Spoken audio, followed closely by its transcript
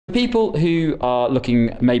People who are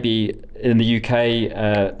looking maybe in the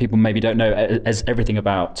UK, people maybe don't know as everything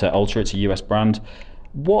about Altra. It's a US brand.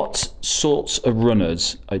 What sorts of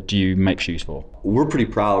runners do you make shoes for? We're pretty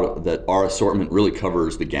proud that our assortment really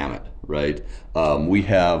covers the gamut, right? We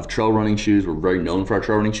have trail running shoes. We're very known for our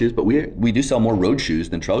trail running shoes, but we do sell more road shoes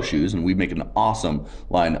than trail shoes, and we make an awesome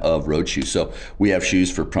line of road shoes. So we have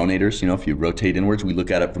shoes for pronators. You know, if you rotate inwards, we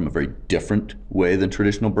look at it from a very different way than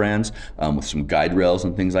traditional brands, with some guide rails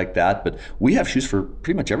and things like that. But we have shoes for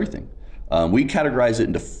pretty much everything. We categorize it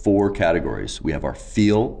into 4 categories. We have our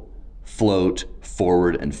feel, float,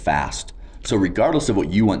 forward, and fast. So regardless of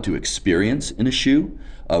what you want to experience in a shoe,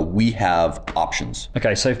 we have options.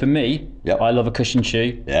 Okay, so for me, Yep. I love a cushion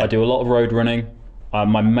shoe. Yeah. I do a lot of road running.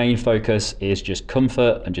 My main focus is just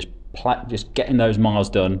comfort and just getting those miles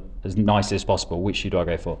done as nicely as possible. Which shoe do I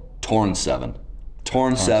go for? Torn 7.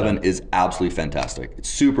 Torn 7 is absolutely fantastic. It's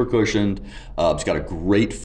super cushioned. It's got a great